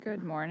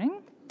Good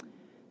morning.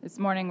 This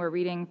morning we're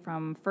reading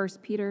from 1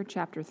 Peter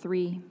chapter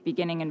 3,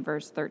 beginning in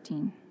verse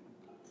 13.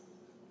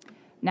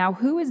 Now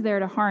who is there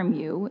to harm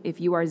you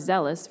if you are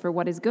zealous for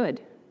what is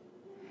good?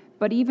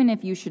 But even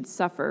if you should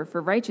suffer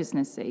for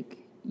righteousness'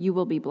 sake, you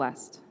will be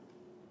blessed.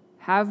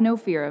 Have no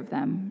fear of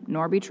them,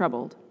 nor be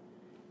troubled,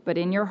 but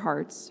in your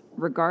hearts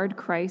regard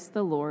Christ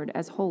the Lord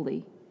as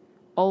holy,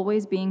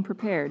 always being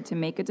prepared to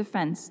make a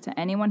defense to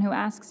anyone who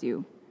asks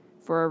you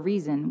for a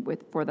reason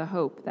for the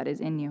hope that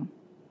is in you.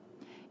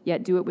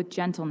 Yet do it with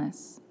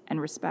gentleness and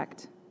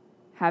respect,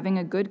 having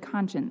a good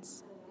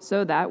conscience,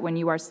 so that when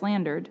you are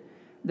slandered,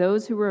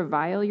 those who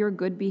revile your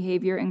good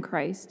behavior in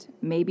Christ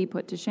may be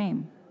put to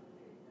shame.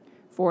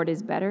 For it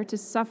is better to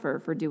suffer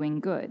for doing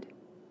good,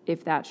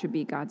 if that should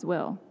be God's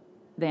will,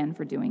 than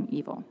for doing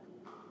evil.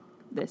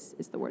 This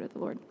is the word of the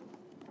Lord.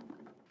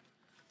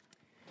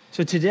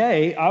 So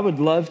today, I would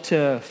love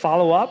to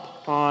follow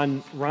up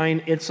on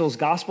Ryan Itzel's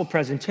gospel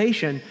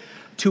presentation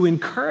to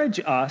encourage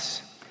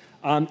us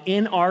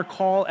in our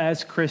call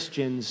as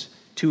Christians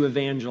to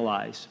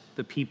evangelize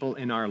the people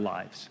in our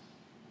lives.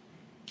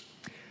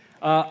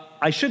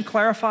 I should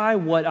clarify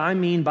what I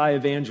mean by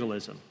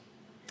evangelism.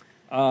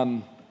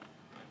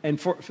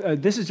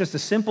 This is just a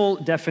simple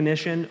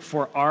definition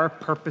for our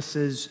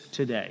purposes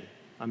today.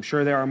 I'm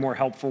sure there are more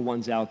helpful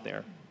ones out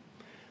there.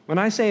 When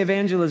I say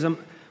evangelism,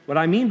 what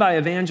I mean by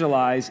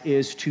evangelize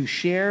is to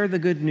share the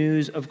good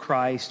news of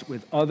Christ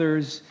with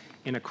others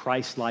in a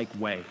Christ-like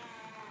way.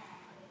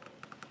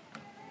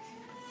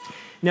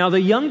 Now,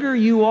 the younger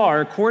you are,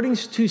 according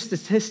to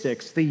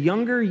statistics, the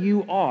younger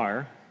you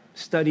are,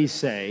 studies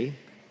say,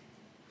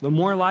 the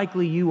more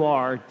likely you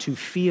are to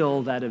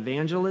feel that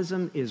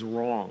evangelism is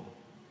wrong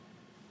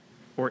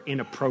or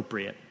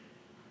inappropriate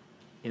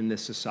in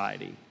this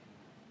society.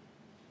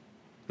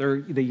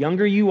 The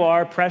younger you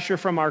are, pressure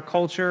from our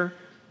culture,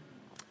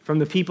 from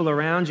the people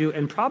around you,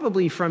 and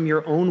probably from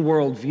your own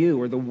worldview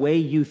or the way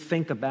you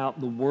think about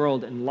the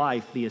world and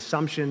life, the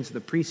assumptions,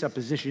 the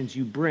presuppositions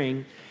you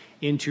bring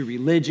into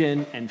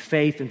religion and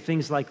faith and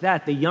things like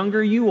that, the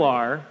younger you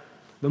are,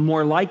 the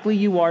more likely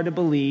you are to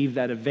believe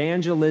that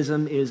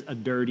evangelism is a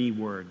dirty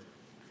word.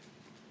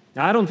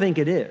 Now, I don't think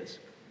it is.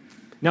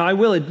 Now, I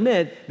will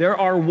admit there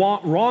are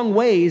wrong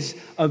ways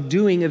of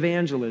doing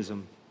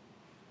evangelism,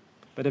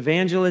 but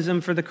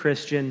evangelism for the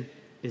Christian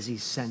is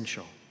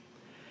essential.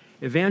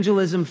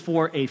 Evangelism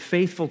for a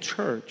faithful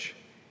church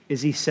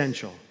is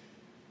essential.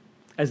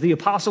 As the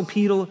Apostle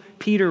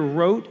Peter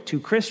wrote to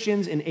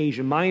Christians in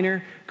Asia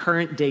Minor,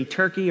 current-day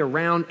Turkey,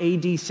 around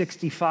AD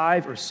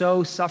 65 or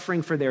so,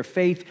 suffering for their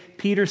faith,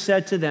 Peter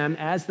said to them,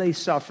 as they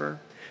suffer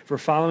for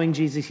following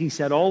Jesus, he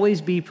said,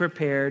 always be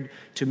prepared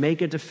to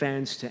make a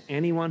defense to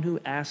anyone who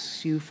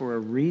asks you for a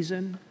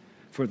reason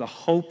for the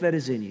hope that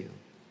is in you.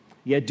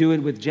 Yet do it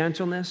with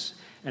gentleness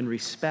and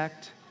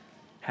respect,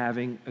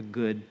 having a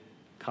good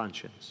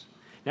conscience.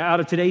 Now,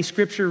 out of today's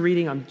scripture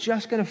reading, I'm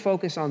just going to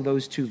focus on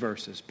those two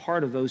verses,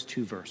 part of those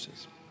two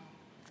verses.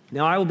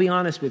 Now, I will be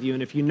honest with you,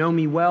 and if you know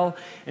me well,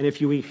 and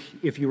if you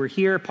were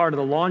here, part of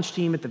the launch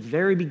team at the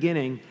very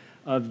beginning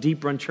of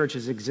Deep Run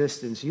Church's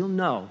existence, you'll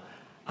know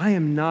I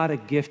am not a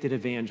gifted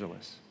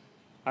evangelist.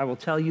 I will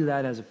tell you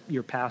that as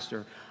your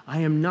pastor. I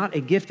am not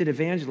a gifted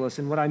evangelist,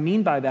 and what I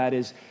mean by that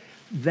is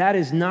that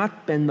has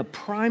not been the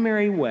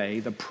primary way,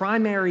 the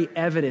primary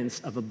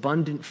evidence of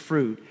abundant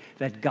fruit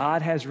that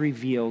God has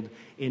revealed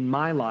in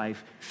my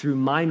life through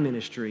my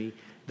ministry,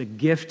 the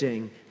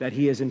gifting that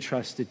he has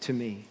entrusted to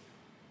me.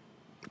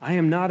 I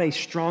am not a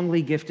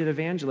strongly gifted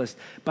evangelist,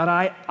 but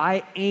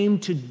I aim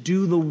to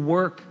do the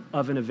work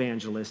of an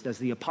evangelist, as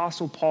the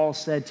Apostle Paul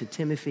said to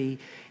Timothy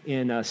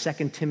in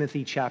 2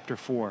 Timothy chapter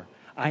 4.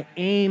 I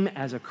aim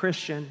as a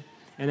Christian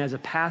and as a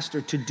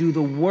pastor to do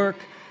the work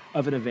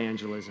of an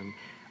evangelist,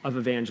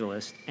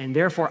 and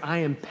therefore I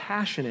am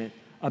passionate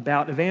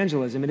about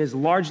evangelism. It is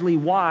largely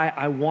why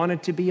I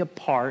wanted to be a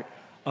part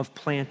of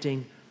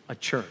planting a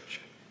church,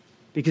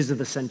 because of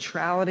the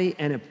centrality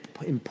and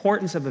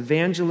importance of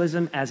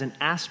evangelism as an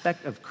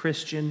aspect of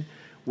Christian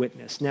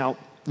witness. Now,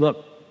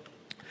 look,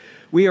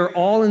 we are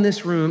all in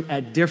this room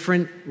at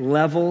different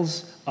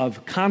levels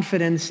of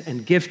confidence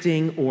and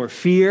gifting or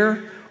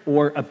fear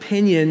or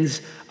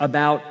opinions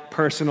about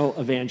personal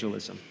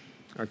evangelism,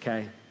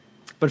 okay?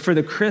 But for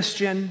the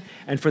Christian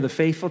and for the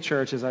faithful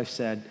church, as I've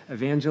said,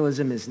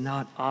 evangelism is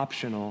not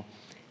optional,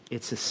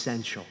 it's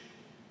essential.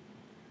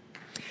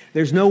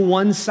 There's no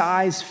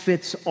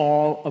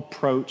one-size-fits-all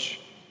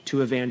approach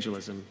to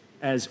evangelism.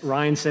 As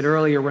Ryan said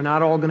earlier, we're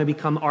not all going to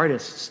become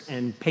artists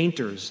and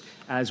painters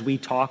as we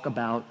talk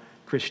about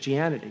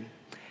Christianity.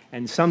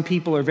 And some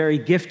people are very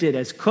gifted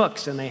as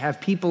cooks, and they have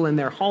people in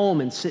their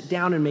home and sit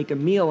down and make a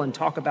meal and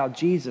talk about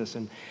Jesus.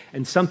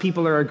 And some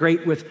people are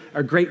great with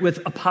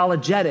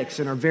apologetics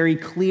and are very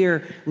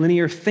clear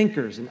linear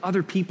thinkers. And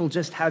other people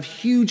just have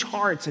huge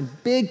hearts and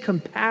big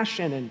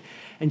compassion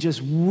and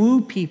just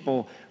woo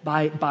people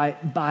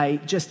by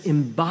just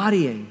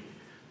embodying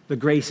the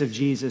grace of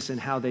Jesus and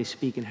how they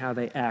speak and how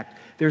they act.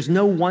 There's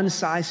no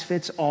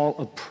one-size-fits-all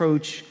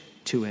approach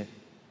to it,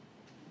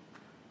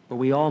 but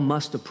we all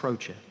must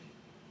approach it.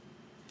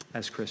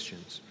 as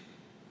Christians.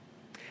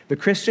 The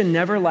Christian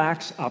never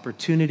lacks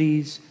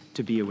opportunities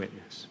to be a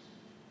witness.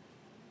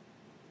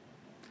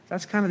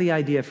 That's kind of the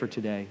idea for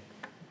today.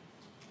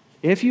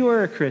 If you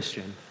are a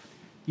Christian,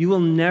 you will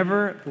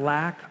never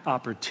lack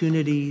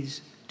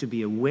opportunities to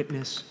be a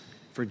witness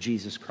for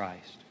Jesus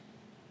Christ.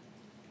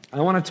 I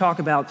want to talk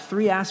about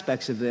three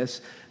aspects of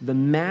this: the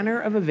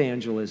manner of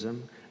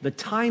evangelism, the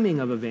timing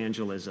of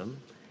evangelism,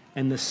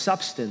 and the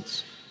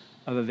substance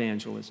of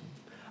evangelism.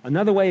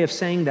 Another way of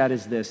saying that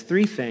is this: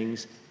 three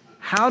things.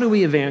 How do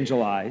we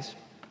evangelize?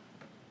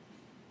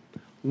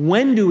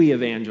 When do we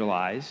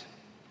evangelize?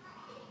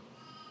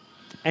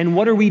 And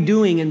what are we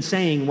doing and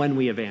saying when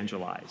we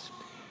evangelize?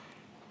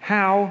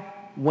 How,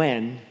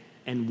 when,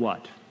 and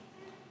what?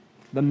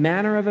 The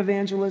manner of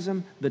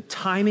evangelism, the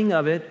timing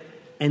of it,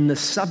 and the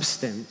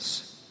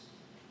substance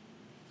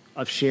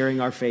of sharing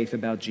our faith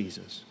about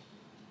Jesus.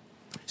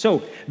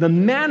 So, the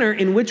manner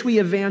in which we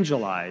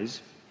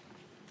evangelize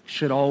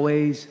should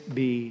always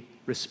be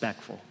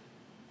respectful.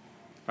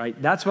 Right?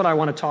 That's what I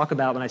want to talk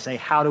about when I say,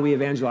 how do we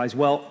evangelize?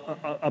 Well,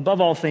 above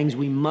all things,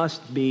 we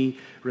must be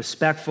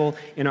respectful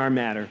in our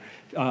manner.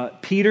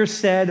 Peter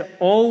said,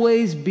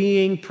 always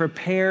being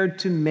prepared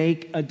to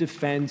make a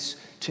defense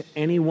to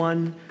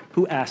anyone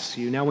who asks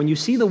you. Now, when you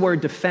see the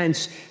word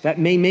defense, that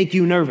may make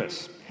you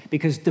nervous,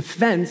 because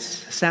defense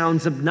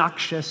sounds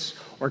obnoxious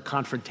or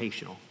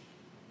confrontational,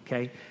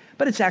 okay?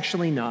 But it's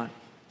actually not.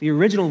 The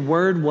original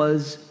word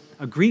was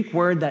a Greek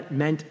word that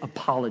meant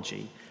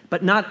apology,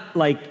 but not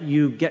like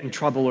you get in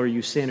trouble or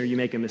you sin or you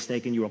make a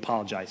mistake and you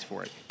apologize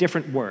for it.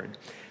 Different word.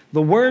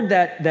 The word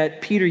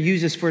that Peter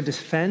uses for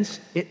defense,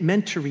 it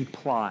meant to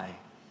reply.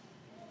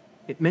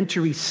 It meant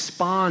to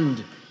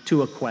respond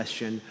to a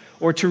question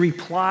or to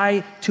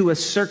reply to a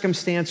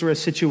circumstance or a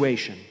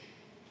situation.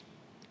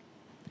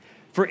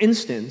 For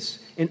instance,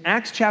 in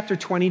Acts chapter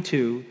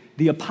 22,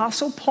 the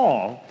Apostle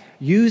Paul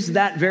used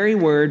that very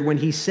word when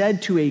he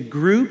said to a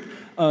group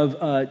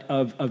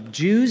of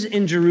Jews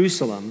in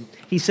Jerusalem,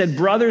 he said,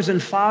 "Brothers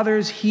and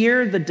fathers,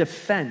 hear the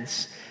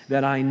defense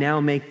that I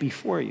now make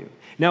before you."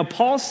 Now,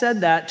 Paul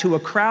said that to a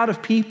crowd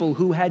of people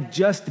who had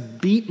just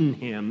beaten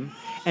him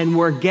and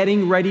were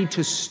getting ready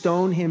to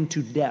stone him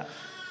to death.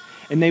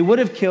 And they would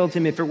have killed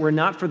him if it were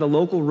not for the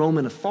local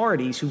Roman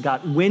authorities who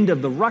got wind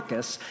of the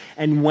ruckus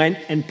and went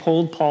and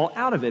pulled Paul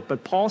out of it.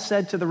 But Paul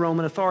said to the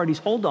Roman authorities,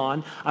 "Hold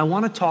on, I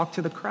want to talk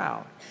to the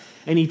crowd."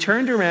 And he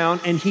turned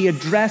around and he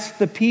addressed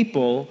the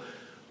people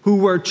who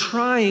were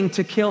trying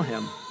to kill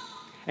him.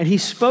 And he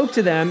spoke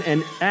to them,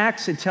 and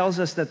Acts, it tells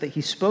us that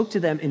he spoke to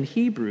them in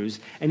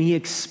Hebrews, and he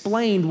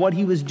explained what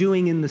he was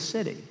doing in the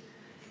city.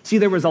 See,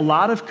 there was a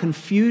lot of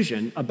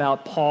confusion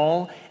about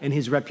Paul and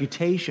his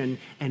reputation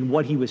and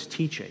what he was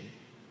teaching.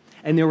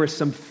 And there was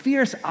some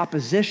fierce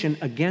opposition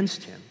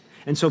against him.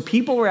 And so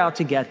people were out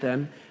to get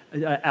him,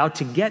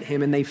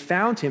 and they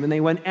found him, and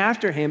they went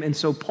after him. And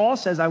so Paul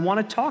says, "I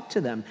want to talk to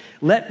them.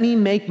 Let me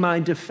make my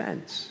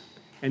defense."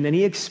 And then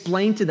he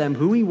explained to them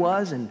who he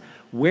was and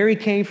where he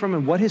came from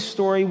and what his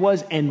story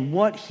was and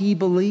what he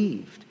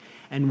believed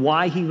and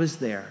why he was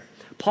there.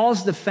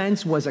 Paul's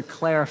defense was a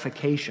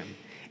clarification.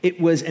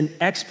 It was an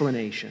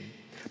explanation.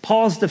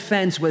 Paul's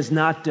defense was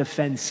not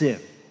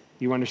defensive.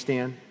 You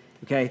understand?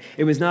 Okay?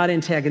 It was not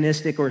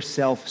antagonistic or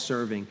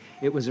self-serving.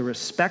 It was a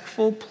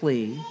respectful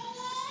plea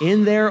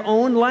in their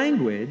own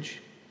language,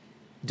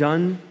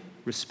 done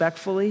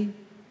respectfully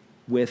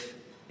with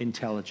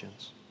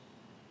intelligence.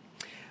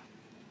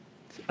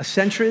 A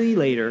century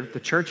later, the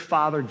church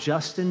father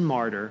Justin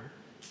Martyr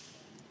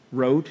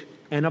wrote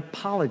an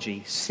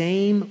apology,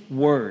 same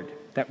word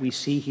that we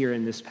see here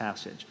in this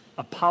passage,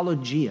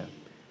 apologia.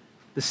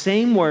 The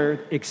same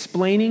word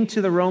explaining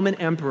to the Roman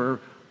emperor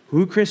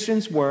who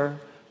Christians were,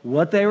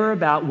 what they were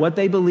about, what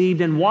they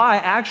believed, and why,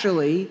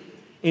 actually,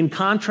 in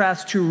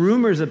contrast to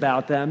rumors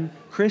about them,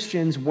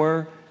 Christians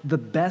were the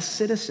best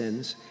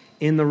citizens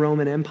in the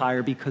Roman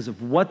Empire because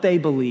of what they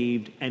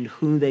believed and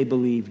who they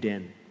believed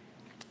in.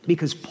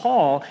 Because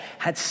Paul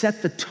had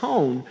set the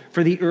tone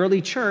for the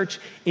early church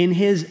in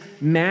his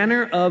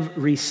manner of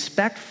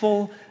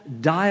respectful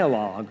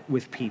dialogue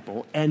with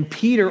people. And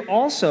Peter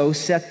also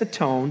set the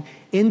tone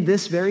in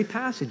this very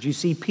passage. You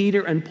see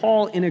Peter and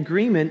Paul in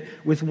agreement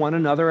with one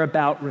another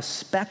about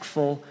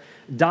respectful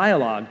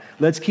dialogue.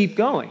 Let's keep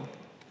going.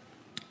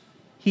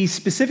 He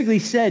specifically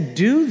said,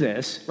 do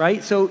this,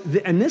 right?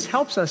 And this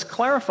helps us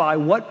clarify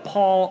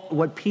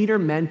what Peter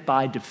meant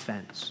by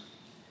defense.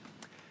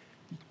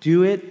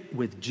 Do it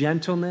with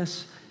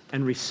gentleness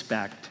and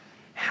respect,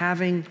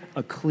 having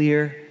a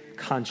clear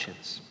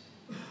conscience.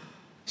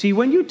 See,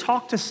 when you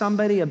talk to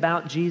somebody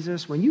about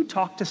Jesus, when you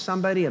talk to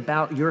somebody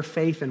about your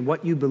faith and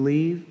what you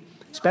believe,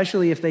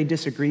 especially if they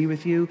disagree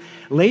with you,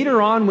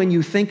 later on when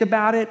you think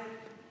about it,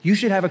 you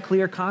should have a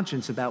clear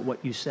conscience about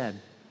what you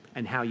said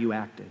and how you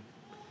acted.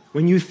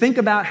 When you think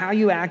about how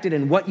you acted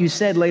and what you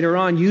said later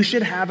on, you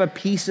should have a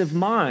peace of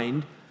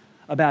mind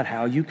about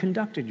how you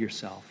conducted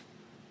yourself,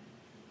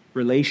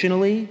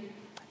 relationally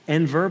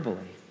and verbally.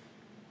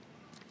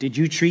 Did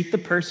you treat the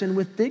person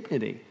with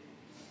dignity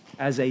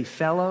as a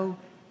fellow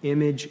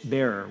image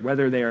bearer,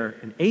 whether they're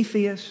an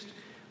atheist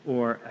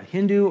or a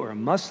Hindu or a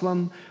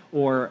Muslim,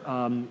 or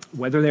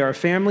whether they're a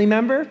family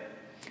member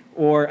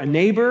or a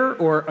neighbor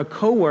or a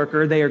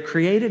coworker. They are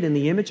created in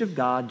the image of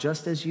God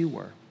just as you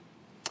were.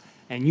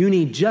 And you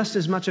need just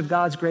as much of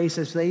God's grace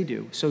as they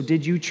do. So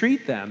did you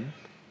treat them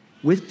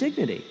with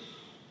dignity?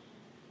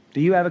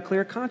 Do you have a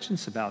clear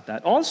conscience about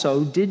that?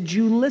 Also, did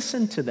you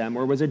listen to them,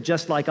 or was it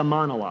just like a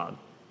monologue?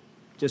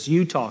 Just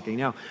you talking.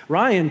 Now,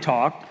 Ryan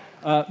talked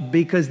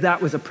because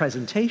that was a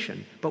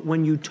presentation. But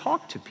when you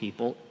talk to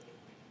people,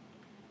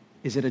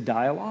 is it a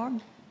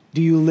dialogue?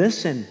 Do you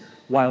listen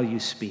while you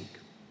speak?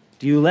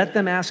 Do you let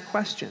them ask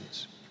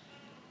questions?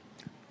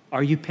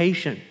 Are you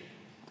patient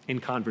in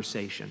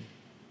conversation?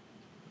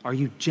 Are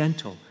you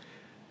gentle?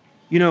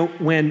 You know,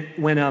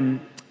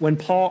 when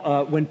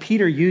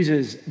Peter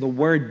uses the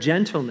word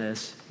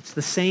gentleness, it's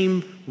the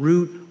same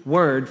root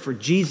word for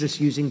Jesus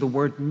using the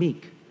word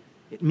meek.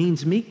 It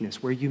means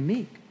meekness. Were you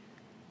meek?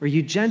 Were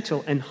you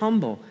gentle and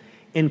humble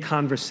in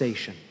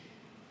conversation?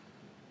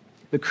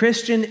 The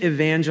Christian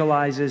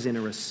evangelizes in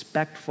a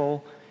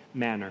respectful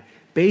manner.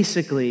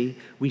 Basically,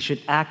 we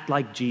should act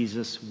like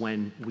Jesus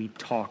when we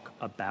talk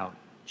about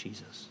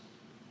Jesus.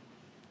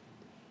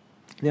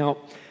 Now,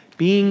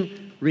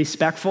 being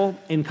respectful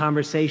in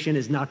conversation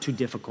is not too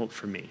difficult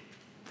for me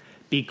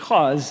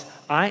because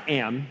I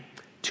am,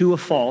 to a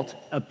fault,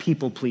 a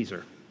people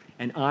pleaser,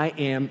 and I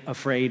am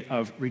afraid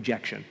of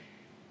rejection.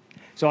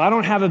 So I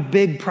don't have a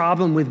big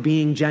problem with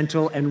being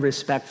gentle and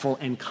respectful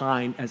and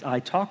kind as I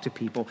talk to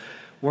people.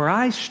 Where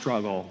I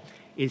struggle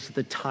is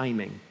the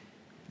timing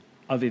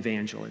of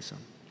evangelism.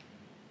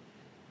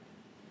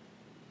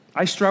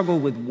 I struggle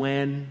with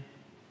when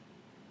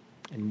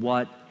and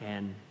what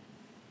and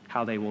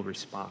how they will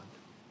respond.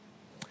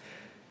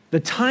 The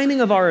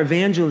timing of our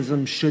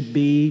evangelism should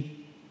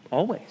be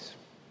always.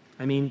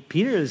 I mean,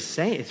 Peter is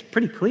saying, it's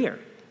pretty clear.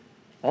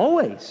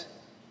 Always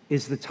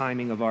is the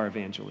timing of our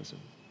evangelism.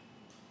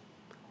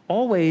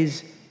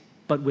 Always,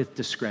 but with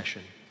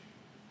discretion.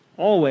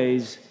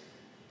 Always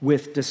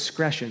with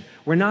discretion.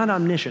 We're not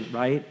omniscient,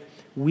 right?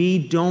 We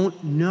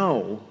don't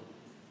know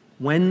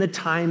when the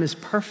time is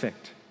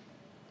perfect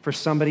for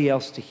somebody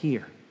else to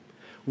hear.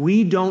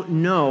 We don't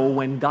know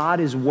when God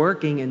is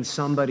working in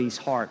somebody's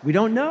heart. We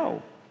don't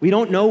know. We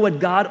don't know what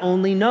God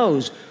only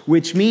knows,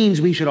 which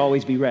means we should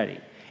always be ready.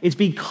 It's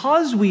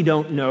because we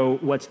don't know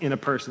what's in a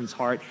person's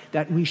heart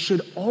that we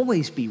should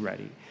always be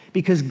ready,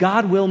 because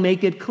God will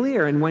make it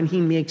clear, and when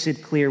he makes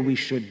it clear, we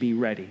should be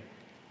ready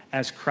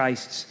as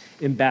Christ's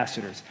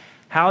ambassadors.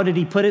 How did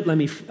he put it? Let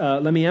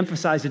me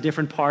emphasize a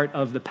different part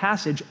of the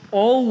passage.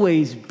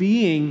 Always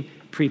being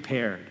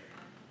prepared.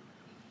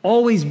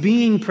 Always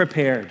being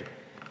prepared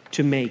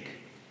to make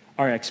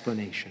our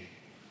explanation.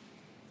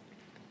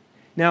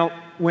 Now,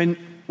 when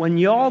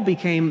y'all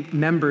became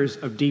members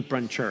of Deep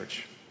Run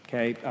Church,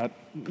 okay,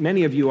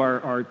 many of you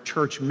are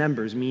church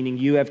members, meaning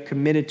you have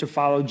committed to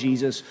follow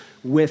Jesus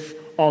with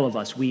all of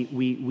us.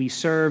 We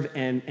serve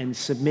and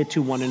submit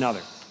to one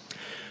another.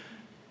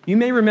 You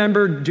may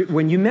remember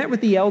when you met with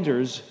the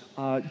elders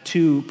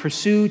to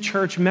pursue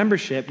church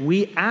membership,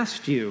 we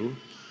asked you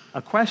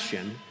a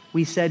question.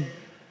 We said,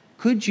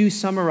 could you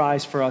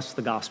summarize for us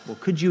the gospel?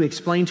 Could you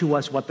explain to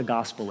us what the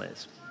gospel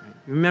is? Right?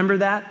 Remember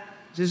that?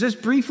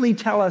 Just briefly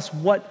tell us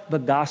what the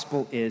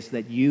gospel is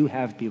that you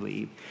have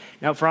believed.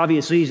 Now, for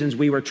obvious reasons,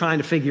 we were trying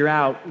to figure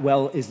out,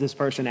 well, is this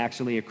person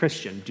actually a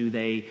Christian? Do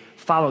they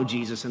follow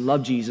Jesus and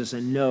love Jesus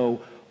and know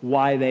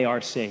why they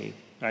are saved?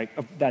 Right?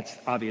 That's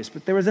obvious.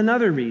 But there was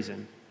another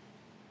reason.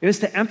 It was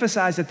to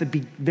emphasize at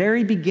the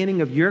very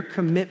beginning of your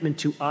commitment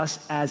to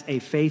us as a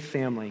faith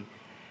family,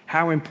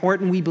 how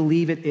important we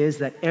believe it is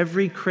that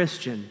every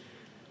Christian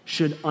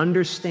should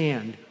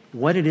understand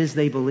what it is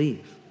they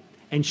believe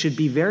and should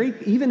be very,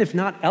 even if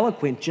not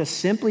eloquent, just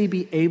simply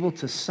be able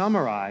to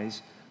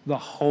summarize the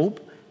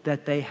hope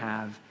that they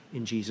have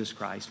in Jesus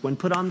Christ when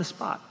put on the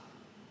spot.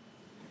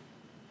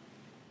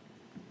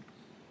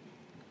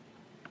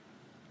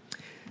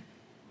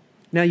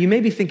 Now, you may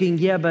be thinking,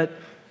 yeah, but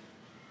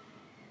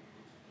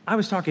I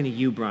was talking to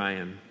you,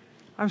 Brian.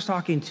 I was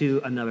talking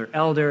to another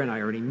elder, and I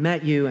already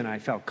met you, and I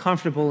felt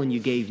comfortable, and you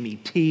gave me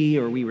tea,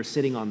 or we were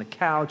sitting on the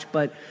couch.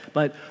 But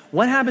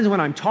what happens when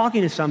I'm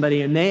talking to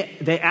somebody, and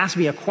they ask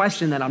me a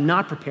question that I'm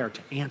not prepared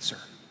to answer?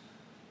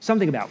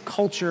 Something about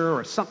culture,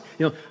 or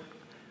something,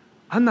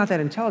 I'm not that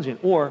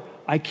intelligent, or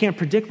I can't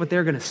predict what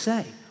they're going to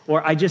say,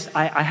 or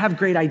I have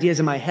great ideas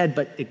in my head,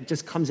 but it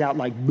just comes out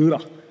like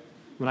Buddha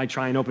when I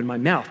try and open my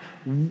mouth.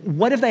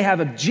 What if they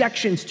have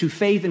objections to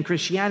faith and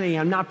Christianity?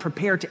 I'm not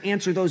prepared to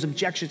answer those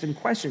objections and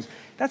questions.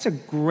 That's a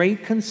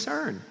great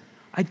concern.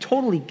 I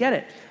totally get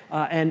it.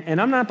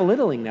 And I'm not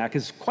belittling that,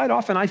 because quite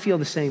often I feel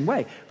the same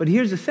way. But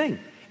here's the thing.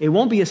 It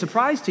won't be a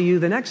surprise to you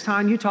the next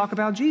time you talk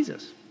about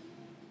Jesus.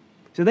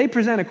 So they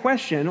present a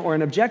question or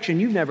an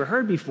objection you've never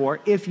heard before.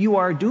 If you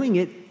are doing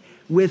it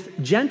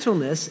with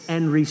gentleness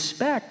and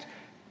respect,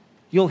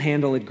 you'll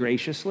handle it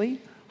graciously,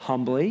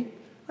 humbly.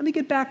 Let me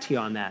get back to you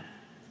on that.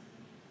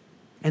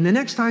 And the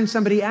next time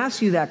somebody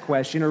asks you that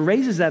question or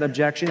raises that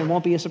objection, it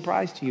won't be a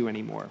surprise to you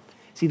anymore,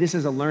 See, this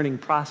is a learning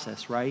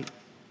process, right?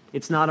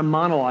 It's not a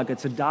monologue,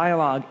 it's a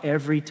dialogue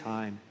every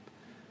time.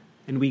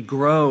 And we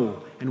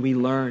grow and we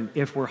learn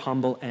if we're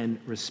humble and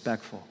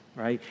respectful,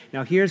 right?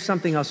 Now, here's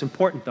something else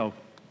important, though.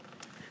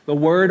 The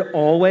word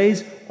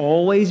always,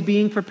 always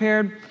being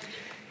prepared,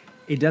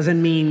 it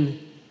doesn't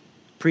mean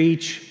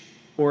preach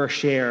or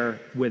share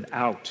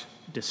without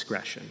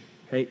discretion,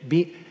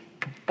 okay?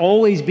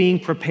 Always being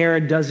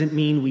prepared doesn't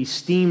mean we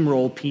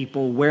steamroll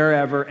people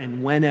wherever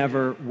and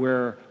whenever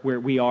where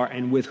we are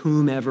and with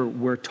whomever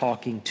we're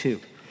talking to.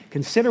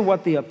 Consider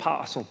what the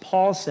Apostle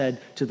Paul said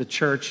to the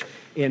church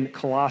in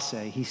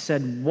Colossae. He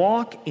said,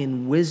 walk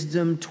in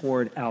wisdom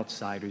toward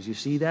outsiders. You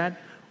see that?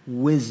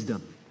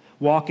 Wisdom.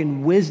 Walk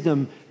in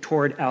wisdom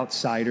toward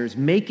outsiders,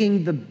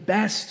 making the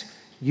best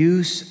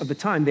use of the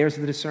time. There's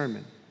the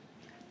discernment.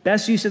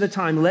 Best use of the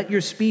time. Let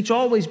your speech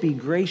always be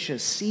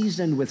gracious,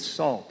 seasoned with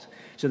salt,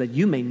 so that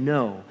you may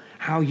know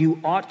how you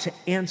ought to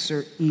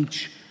answer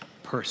each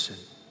person.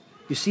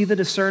 You see the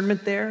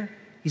discernment there?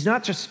 He's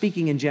not just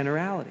speaking in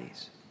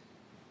generalities.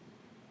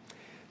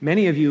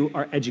 Many of you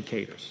are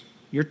educators.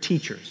 You're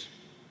teachers.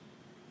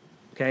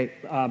 Okay?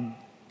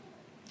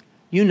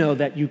 You know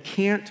that you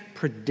can't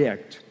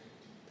predict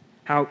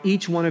how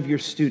each one of your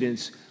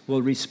students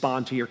will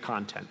respond to your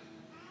content.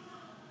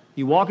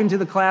 You walk into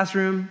the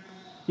classroom,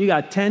 you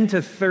got 10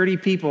 to 30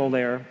 people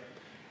there.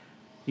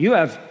 You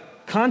have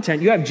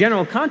content, you have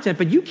general content,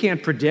 but you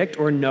can't predict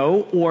or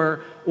know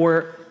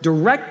or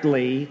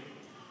directly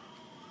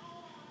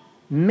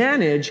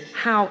manage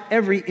how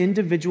every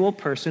individual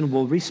person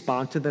will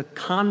respond to the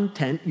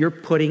content you're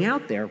putting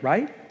out there,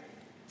 right?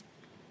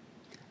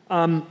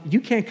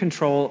 You can't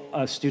control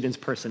a student's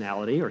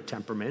personality or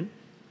temperament.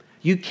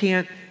 You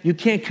can't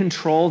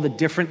control the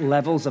different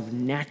levels of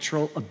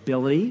natural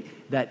ability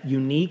that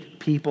unique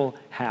people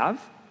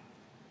have.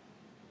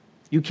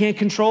 You can't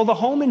control the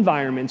home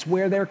environments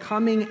where they're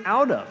coming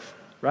out of,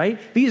 right?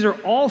 These are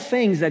all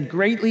things that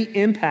greatly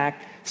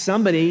impact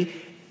somebody's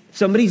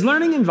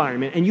learning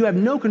environment, and you have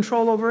no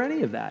control over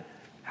any of that.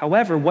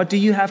 However, what do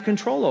you have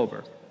control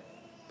over?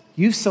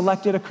 You've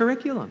selected a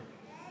curriculum,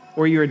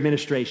 or your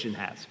administration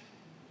has.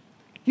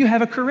 You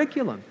have a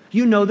curriculum.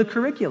 You know the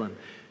curriculum.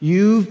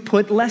 You've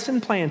put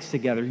lesson plans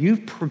together.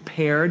 You've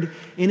prepared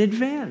in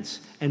advance.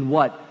 And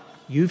what?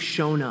 You've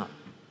shown up.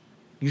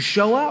 You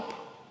show up.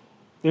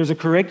 There's a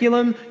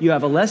curriculum, you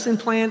have a lesson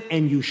plan,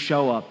 and you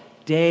show up.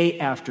 Day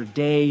after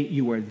day,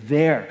 you are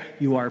there.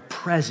 You are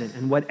present.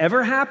 And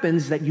whatever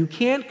happens that you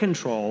can't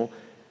control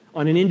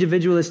on an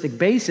individualistic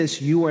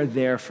basis, you are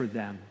there for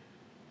them.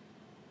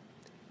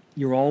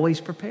 You're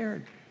always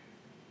prepared.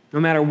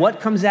 No matter what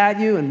comes at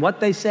you and what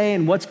they say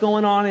and what's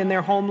going on in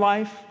their home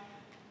life.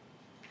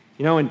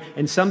 You know,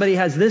 and somebody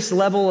has this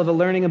level of a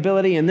learning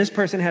ability and this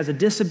person has a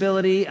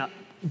disability.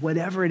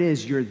 Whatever it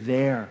is, you're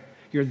there.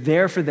 You're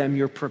there for them.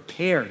 You're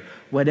prepared,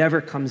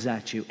 whatever comes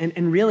at you.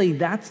 And really,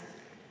 that's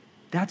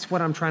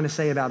what I'm trying to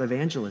say about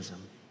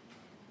evangelism.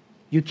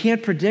 You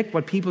can't predict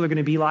what people are going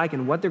to be like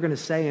and what they're going to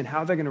say and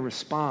how they're going to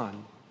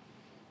respond,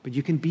 but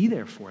you can be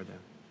there for them.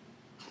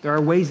 There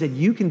are ways that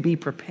you can be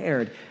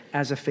prepared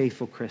as a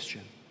faithful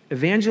Christian.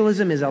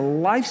 Evangelism is a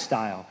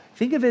lifestyle.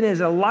 Think of it as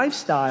a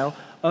lifestyle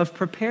of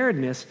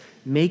preparedness,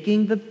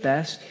 making the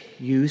best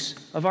use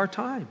of our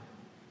time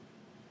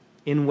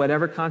in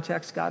whatever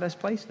context God has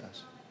placed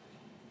us.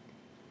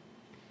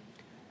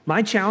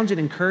 My challenge and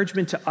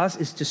encouragement to us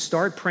is to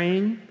start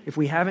praying, if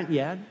we haven't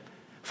yet,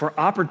 for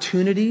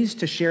opportunities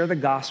to share the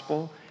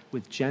gospel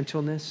with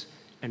gentleness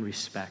and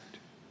respect.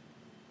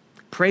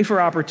 Pray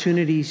for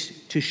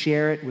opportunities to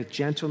share it with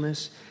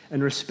gentleness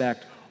and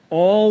respect,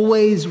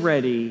 always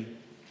ready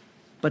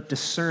but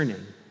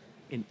discerning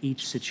in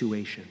each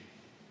situation.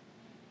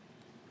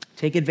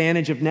 Take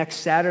advantage of next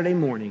Saturday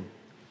morning.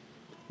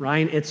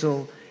 Ryan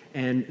Itzel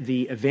and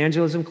the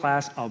evangelism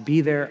class, I'll be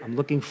there. I'm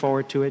looking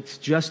forward to it. It's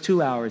just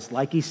 2 hours.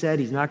 Like he said,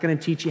 he's not going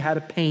to teach you how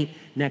to paint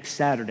next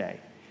Saturday.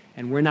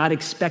 And we're not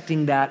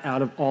expecting that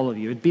out of all of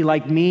you. It'd be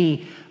like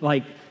me,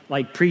 like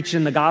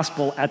preaching the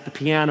gospel at the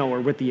piano or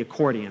with the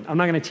accordion. I'm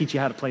not going to teach you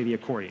how to play the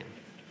accordion,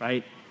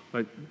 right?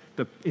 But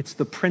it's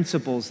the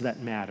principles that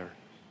matter.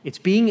 It's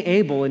being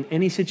able in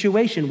any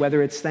situation,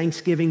 whether it's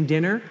Thanksgiving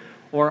dinner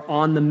or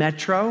on the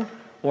metro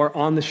or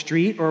on the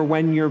street, or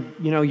when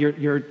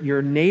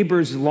your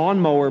neighbor's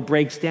lawnmower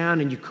breaks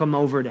down and you come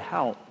over to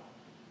help.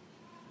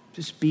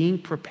 Just being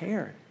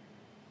prepared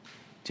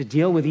to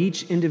deal with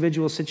each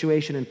individual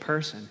situation in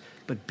person,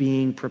 but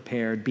being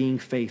prepared, being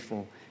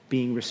faithful,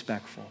 being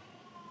respectful.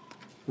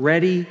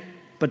 Ready,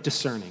 but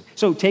discerning.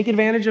 So take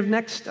advantage of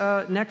next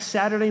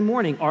Saturday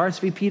morning.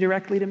 RSVP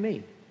directly to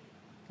me.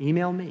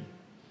 Email me.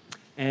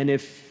 And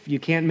if you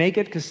can't make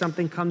it because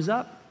something comes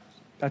up,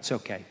 that's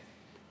okay.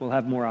 We'll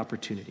have more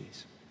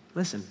opportunities.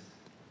 Listen,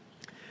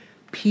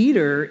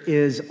 Peter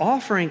is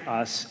offering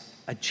us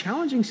a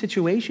challenging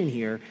situation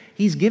here.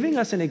 He's giving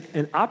us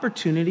an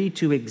opportunity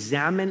to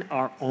examine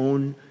our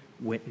own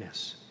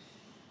witness.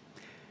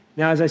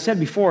 Now, as I said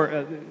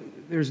before,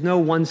 there's no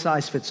one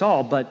size fits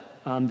all, but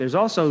there's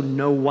also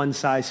no one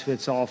size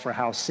fits all for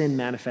how sin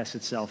manifests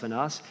itself in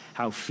us,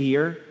 how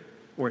fear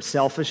or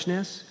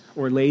selfishness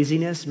or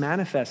laziness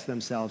manifest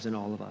themselves in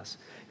all of us.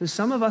 Because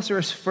some of us are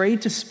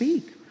afraid to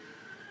speak.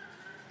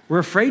 We're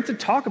afraid to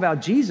talk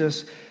about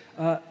Jesus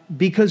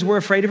because we're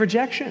afraid of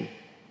rejection,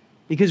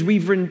 because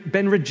we've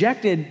been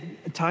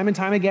rejected time and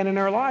time again in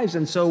our lives.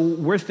 And so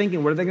we're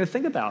thinking, what are they going to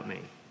think about me?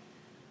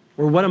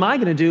 Or what am I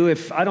going to do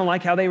if I don't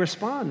like how they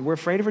respond? We're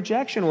afraid of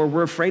rejection, or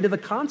we're afraid of the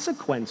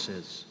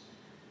consequences.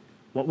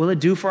 What will it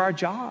do for our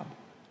job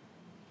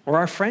or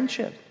our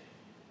friendship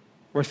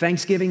or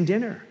Thanksgiving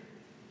dinner?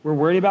 We're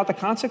worried about the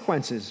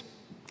consequences.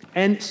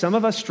 And some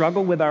of us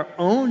struggle with our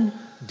own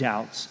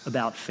doubts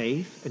about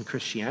faith and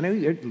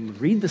Christianity.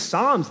 Read the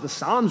Psalms. The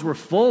Psalms were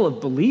full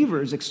of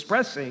believers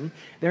expressing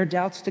their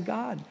doubts to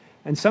God.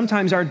 And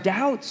sometimes our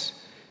doubts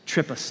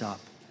trip us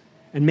up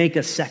and make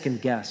us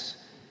second guess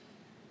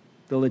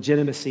the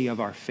legitimacy of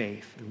our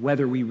faith and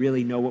whether we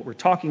really know what we're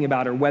talking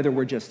about or whether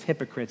we're just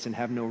hypocrites and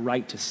have no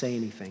right to say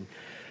anything.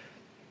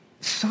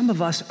 Some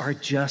of us are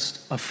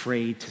just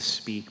afraid to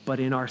speak, but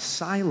in our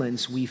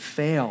silence, we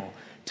fail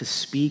to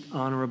speak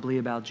honorably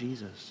about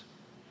Jesus.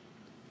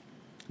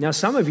 Now,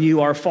 some of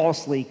you are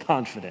falsely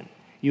confident.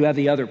 You have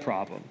the other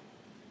problem.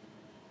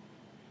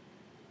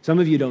 Some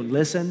of you don't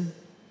listen,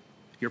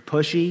 you're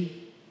pushy,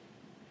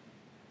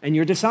 and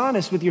you're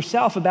dishonest with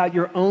yourself about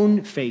your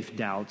own faith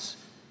doubts,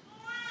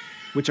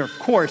 which, of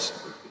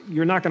course,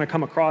 you're not going to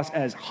come across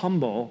as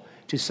humble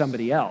to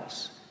somebody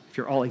else if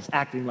you're always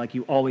acting like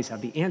you always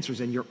have the answers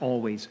and you're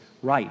always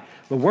right.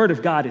 The Word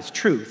of God is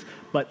truth,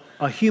 but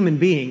a human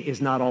being is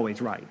not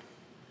always right.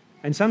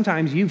 And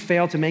sometimes you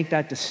fail to make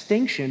that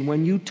distinction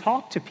when you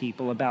talk to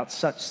people about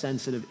such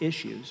sensitive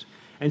issues.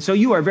 And so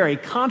you are very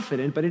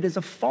confident, but it is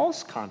a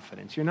false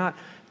confidence. You're not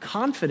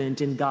confident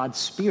in God's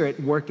Spirit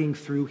working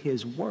through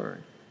His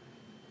Word.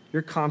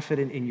 You're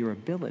confident in your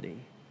ability.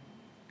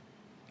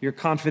 You're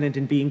confident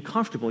in being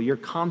comfortable. You're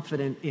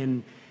confident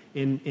in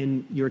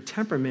your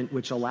temperament,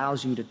 which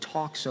allows you to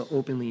talk so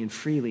openly and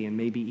freely and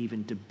maybe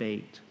even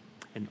debate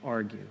and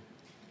argue.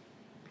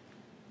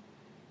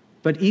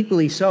 But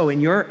equally so, in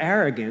your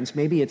arrogance,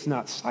 maybe it's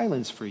not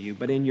silence for you,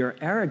 but in your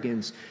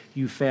arrogance,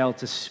 you fail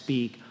to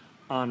speak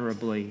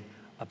honorably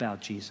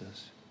about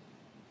Jesus.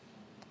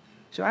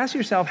 So ask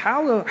yourself,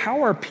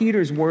 how are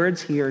Peter's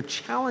words here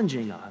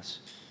challenging us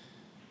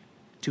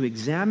to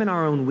examine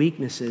our own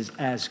weaknesses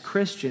as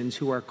Christians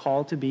who are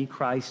called to be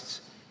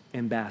Christ's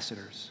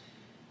ambassadors?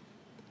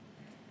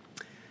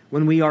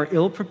 When we are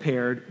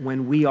ill-prepared,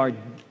 when we are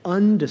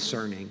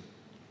undiscerning,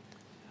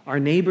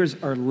 our neighbors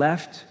are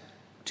left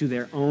to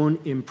their own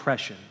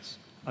impressions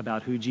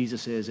about who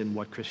Jesus is and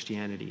what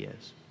Christianity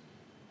is.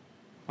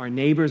 Our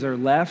neighbors are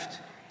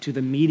left to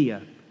the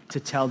media to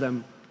tell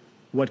them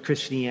what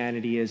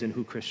Christianity is and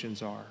who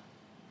Christians are.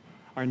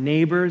 Our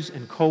neighbors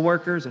and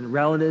coworkers and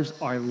relatives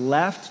are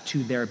left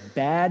to their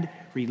bad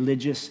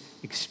religious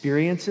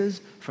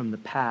experiences from the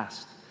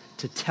past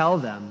to tell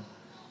them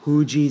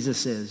who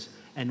Jesus is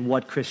and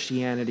what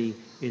Christianity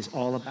is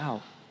all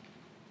about.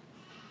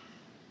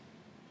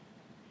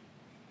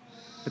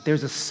 But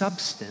there's a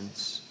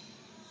substance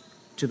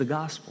to the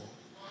gospel.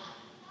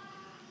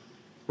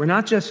 We're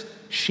not just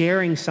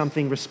sharing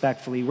something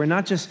respectfully. We're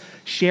not just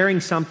sharing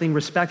something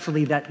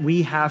respectfully that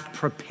we have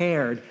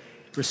prepared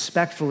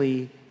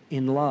respectfully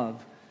in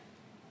love.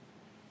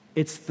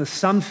 It's the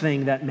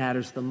something that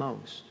matters the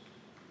most.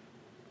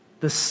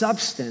 The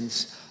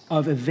substance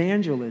of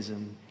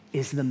evangelism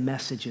is the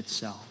message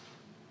itself.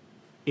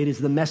 It is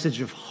the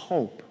message of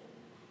hope.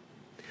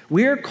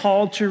 We are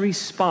called to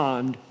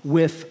respond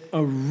with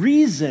a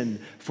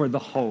reason for the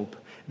hope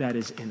that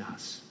is in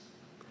us.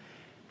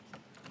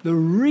 The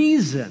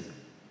reason,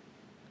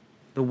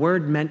 the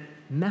word meant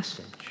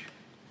message,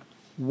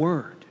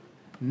 word,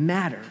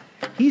 matter.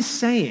 He's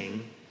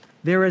saying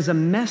there is a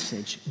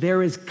message,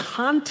 there is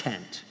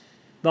content.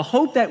 The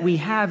hope that we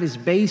have is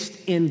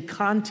based in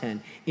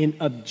content, in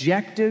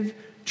objective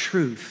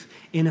truth,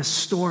 in a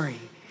story,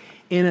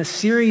 in a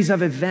series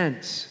of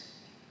events.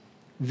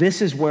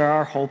 This is where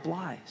our hope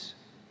lies.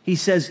 He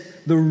says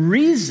the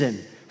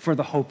reason for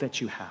the hope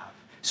that you have.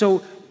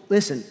 So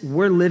listen,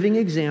 we're living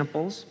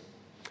examples,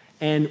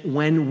 and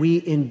when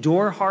we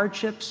endure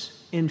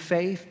hardships in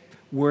faith,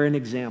 we're an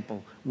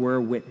example, we're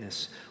a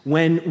witness.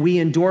 When we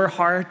endure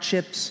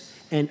hardships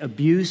and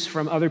abuse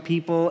from other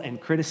people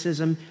and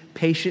criticism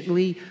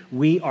patiently,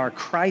 we are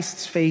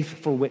Christ's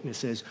faithful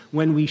witnesses.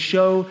 When we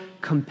show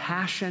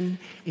compassion,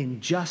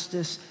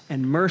 injustice,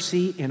 and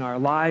mercy in our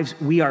lives,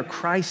 we are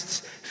Christ's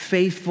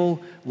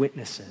faithful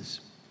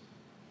witnesses.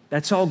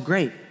 That's all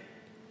great.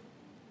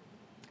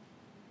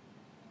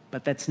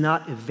 But that's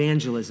not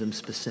evangelism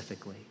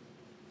specifically.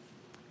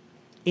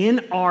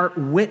 In our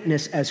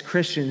witness as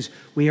Christians,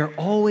 we are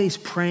always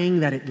praying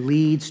that it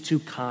leads to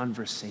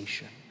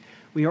conversation.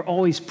 We are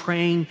always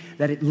praying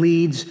that it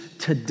leads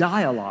to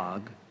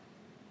dialogue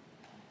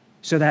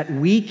so that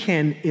we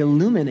can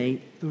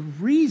illuminate the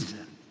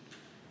reason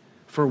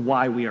for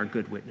why we are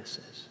good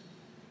witnesses.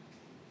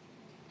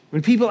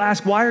 When people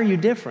ask, why are you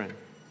different?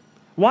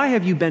 Why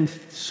have you been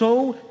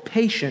so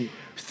patient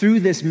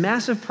through this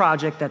massive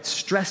project that's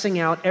stressing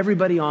out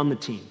everybody on the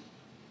team?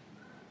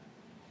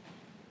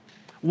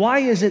 Why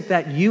is it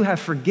that you have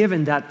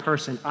forgiven that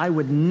person? I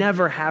would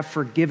never have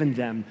forgiven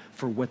them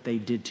for what they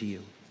did to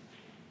you.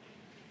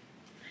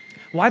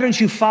 Why don't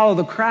you follow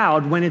the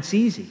crowd when it's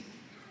easy?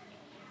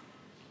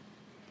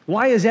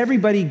 Why is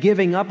everybody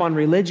giving up on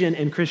religion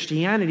and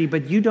Christianity,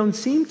 but you don't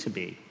seem to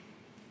be?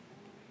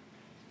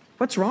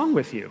 What's wrong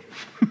with you?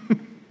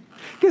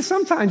 Because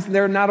sometimes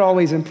they're not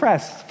always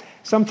impressed.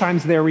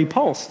 Sometimes they're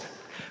repulsed,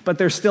 but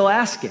they're still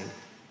asking.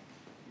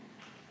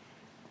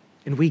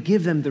 And we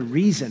give them the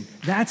reason.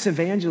 That's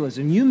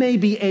evangelism. You may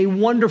be a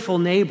wonderful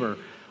neighbor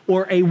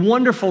or a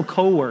wonderful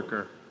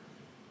coworker.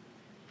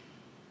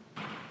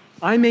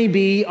 I may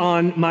be,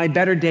 on my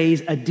better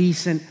days, a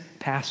decent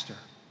pastor.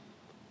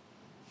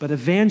 But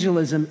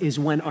evangelism is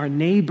when our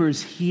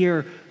neighbors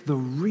hear the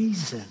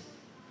reason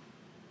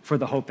for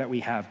the hope that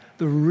we have,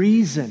 the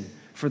reason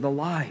for the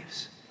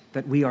lives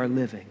that we are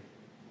living.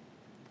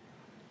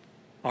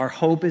 Our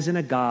hope is in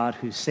a God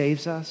who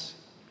saves us,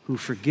 who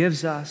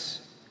forgives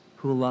us,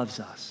 who loves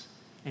us,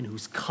 and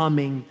who's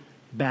coming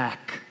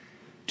back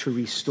to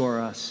restore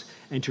us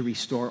and to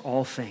restore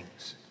all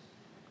things.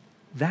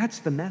 That's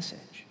the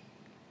message.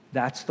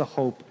 That's the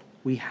hope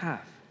we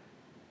have.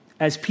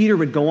 As Peter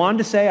would go on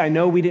to say, I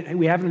know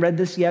we haven't read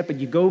this yet, but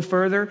you go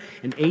further,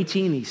 in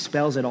 18, he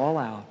spells it all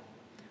out.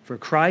 For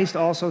Christ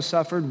also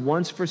suffered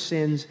once for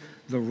sins,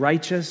 the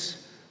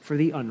righteous for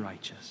the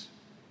unrighteous,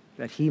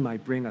 that he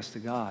might bring us to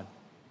God.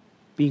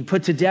 Being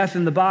put to death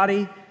in the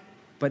body,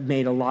 but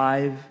made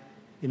alive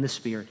in the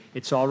spirit.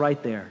 It's all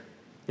right there.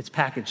 It's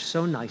packaged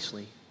so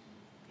nicely.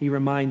 He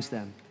reminds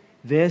them,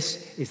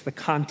 this is the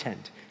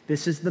content.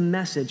 This is the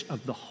message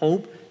of the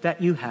hope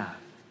that you have.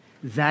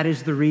 That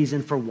is the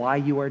reason for why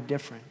you are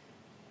different.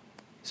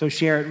 So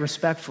share it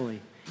respectfully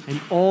and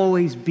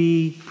always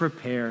be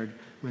prepared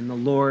when the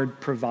Lord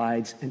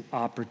provides an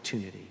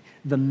opportunity.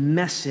 The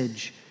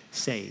message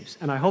saves.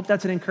 And I hope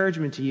that's an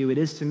encouragement to you. It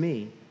is to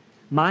me.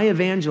 My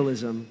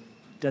evangelism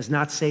does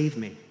not save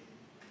me.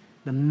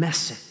 The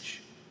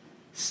message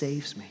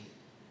saves me.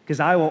 Because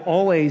I will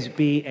always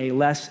be a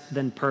less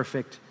than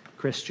perfect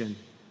Christian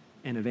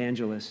and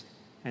evangelist,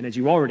 and as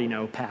you already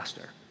know,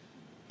 pastor.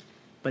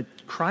 But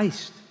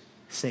Christ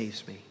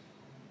saves me,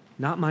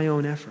 not my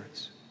own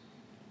efforts.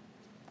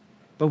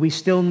 But we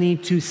still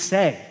need to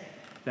say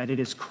that it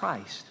is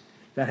Christ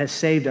that has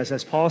saved us.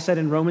 As Paul said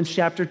in Romans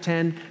chapter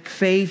 10,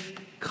 faith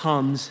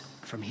comes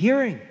from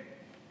hearing,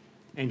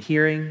 and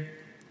hearing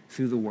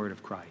through the word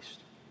of Christ.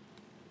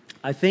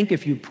 I think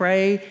if you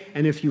pray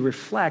and if you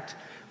reflect,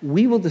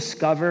 we will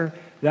discover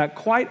that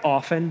quite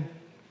often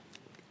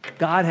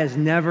God has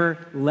never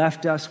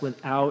left us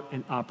without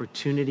an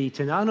opportunity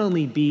to not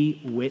only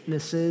be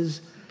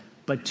witnesses,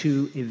 but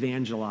to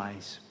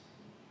evangelize.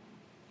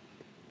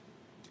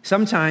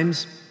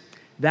 Sometimes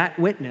that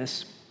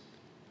witness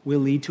will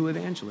lead to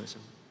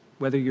evangelism.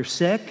 Whether you're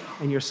sick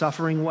and you're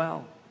suffering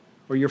well,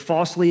 or you're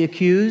falsely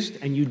accused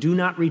and you do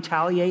not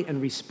retaliate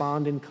and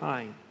respond in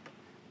kind.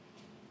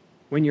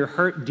 When you're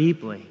hurt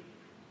deeply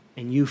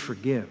and you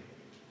forgive.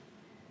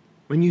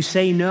 When you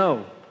say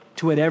no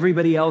to what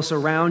everybody else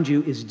around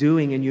you is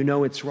doing and you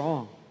know it's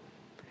wrong.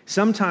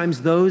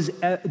 Sometimes those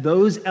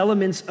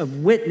elements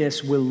of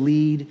witness will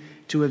lead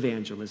to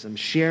evangelism,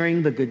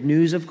 sharing the good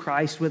news of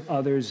Christ with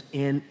others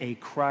in a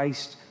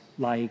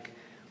Christ-like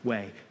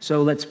way.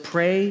 So let's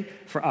pray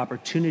for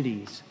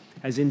opportunities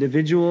as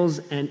individuals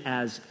and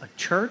as a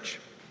church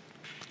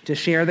to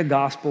share the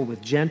gospel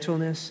with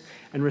gentleness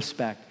and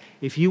respect.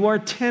 If you are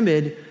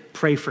timid,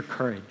 pray for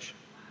courage.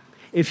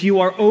 If you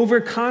are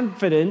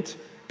overconfident,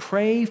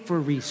 pray for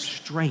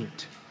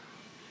restraint.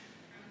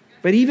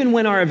 But even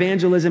when our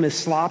evangelism is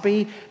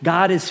sloppy,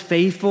 God is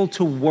faithful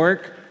to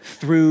work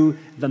through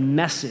the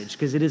message,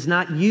 because it is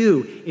not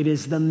you, it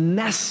is the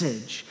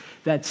message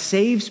that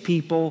saves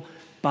people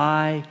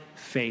by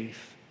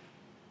faith.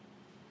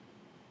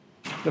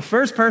 The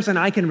first person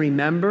I can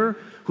remember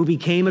who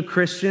became a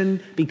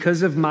Christian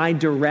because of my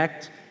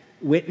direct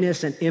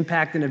witness and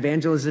impact and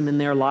evangelism in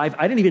their life,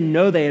 I didn't even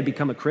know they had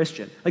become a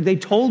Christian. Like, they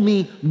told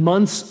me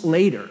months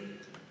later.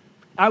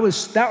 That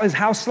was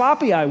how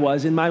sloppy I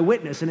was in my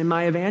witness and in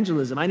my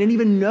evangelism. I didn't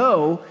even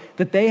know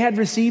that they had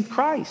received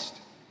Christ.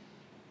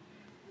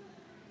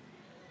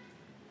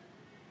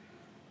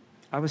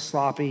 I was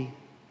sloppy.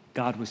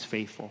 God was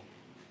faithful.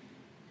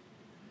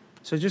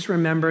 So just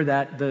remember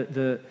that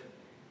the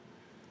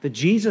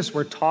Jesus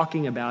we're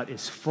talking about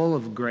is full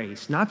of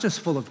grace, not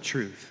just full of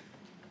truth.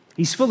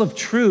 He's full of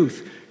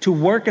truth to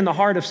work in the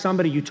heart of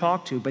somebody you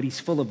talk to, but he's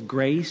full of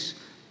grace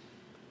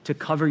to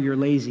cover your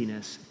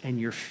laziness and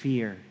your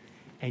fear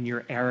and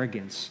your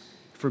arrogance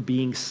for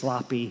being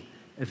sloppy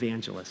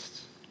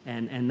evangelists.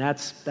 And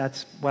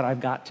that's what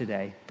I've got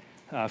today.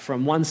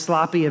 From one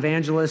sloppy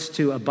evangelist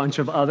to a bunch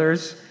of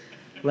others,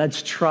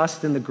 let's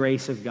trust in the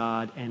grace of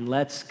God, and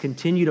let's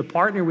continue to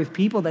partner with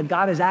people that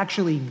God has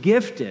actually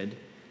gifted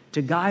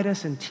to guide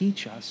us and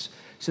teach us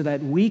so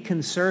that we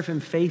can serve him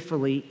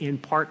faithfully in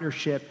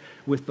partnership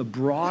with the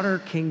broader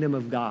kingdom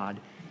of God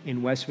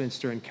in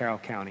Westminster and Carroll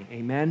County.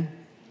 Amen?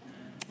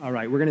 All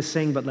right, we're going to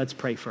sing, but let's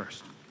pray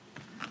first.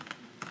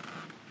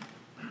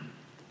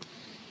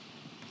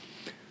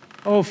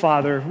 Oh,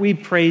 Father, we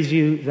praise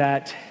you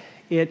that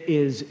it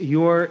is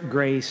your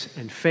grace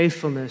and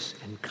faithfulness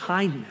and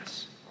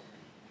kindness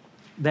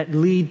that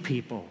lead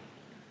people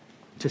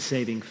to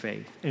saving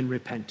faith and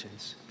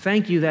repentance.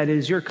 Thank you that it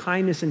is your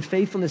kindness and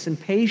faithfulness and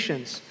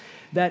patience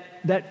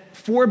that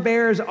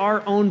forbears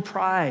our own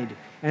pride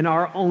and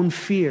our own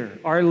fear,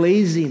 our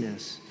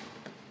laziness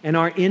and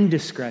our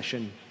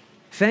indiscretion.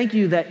 Thank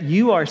you that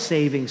you are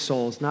saving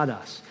souls, not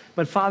us.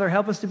 But Father,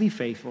 help us to be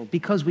faithful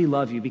because we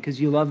love you, because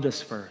you loved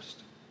us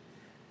first.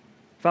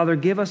 Father,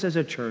 give us as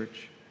a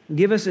church,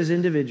 give us as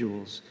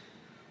individuals,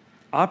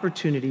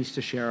 opportunities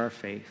to share our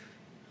faith.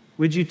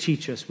 Would you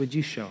teach us? Would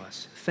you show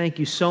us? Thank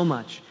you so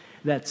much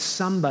that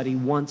somebody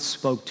once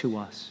spoke to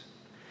us.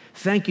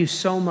 Thank you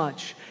so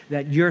much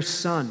that your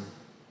Son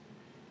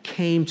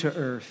came to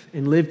earth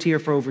and lived here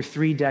for over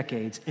 3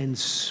 decades and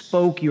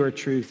spoke your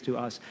truth to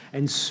us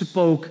and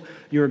spoke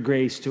your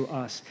grace to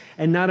us,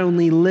 and not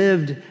only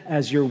lived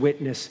as your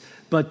witness,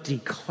 but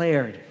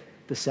declared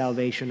the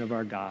salvation of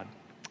our God.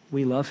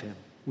 We love him.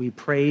 We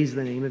praise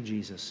the name of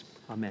Jesus.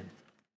 Amen.